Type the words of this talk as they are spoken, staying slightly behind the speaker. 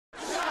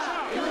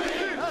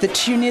The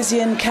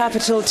Tunisian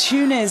capital,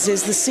 Tunis,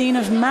 is the scene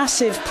of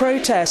massive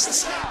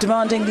protests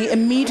demanding the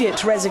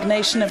immediate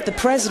resignation of the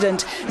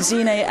president,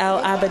 Zine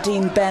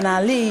al-Albadine Ben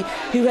Ali,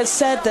 who has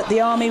said that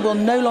the army will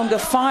no longer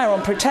fire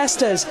on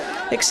protesters,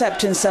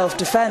 except in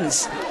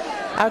self-defence.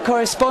 Our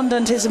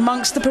correspondent is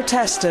amongst the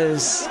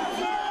protesters.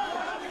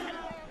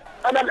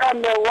 I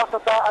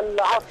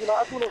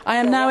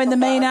am now in the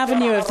main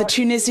avenue of the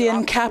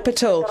Tunisian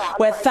capital,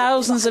 where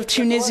thousands of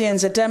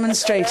Tunisians are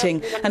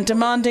demonstrating and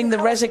demanding the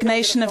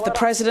resignation of the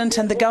president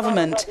and the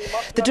government.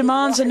 The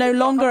demands are no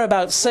longer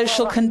about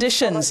social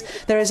conditions.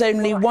 There is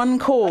only one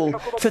call: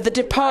 for the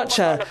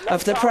departure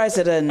of the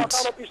president.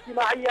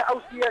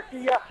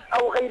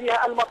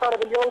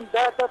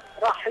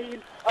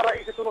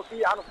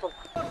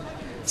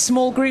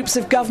 Small groups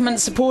of government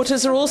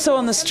supporters are also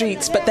on the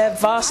streets, but they're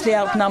vastly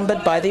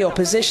outnumbered by the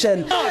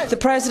opposition. The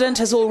president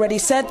has already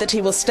said that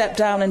he will step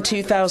down in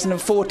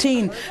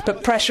 2014,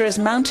 but pressure is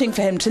mounting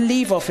for him to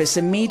leave office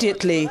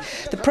immediately.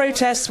 The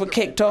protests were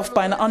kicked off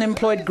by an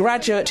unemployed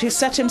graduate who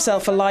set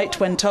himself alight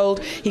when told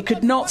he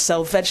could not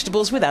sell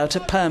vegetables without a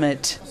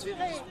permit.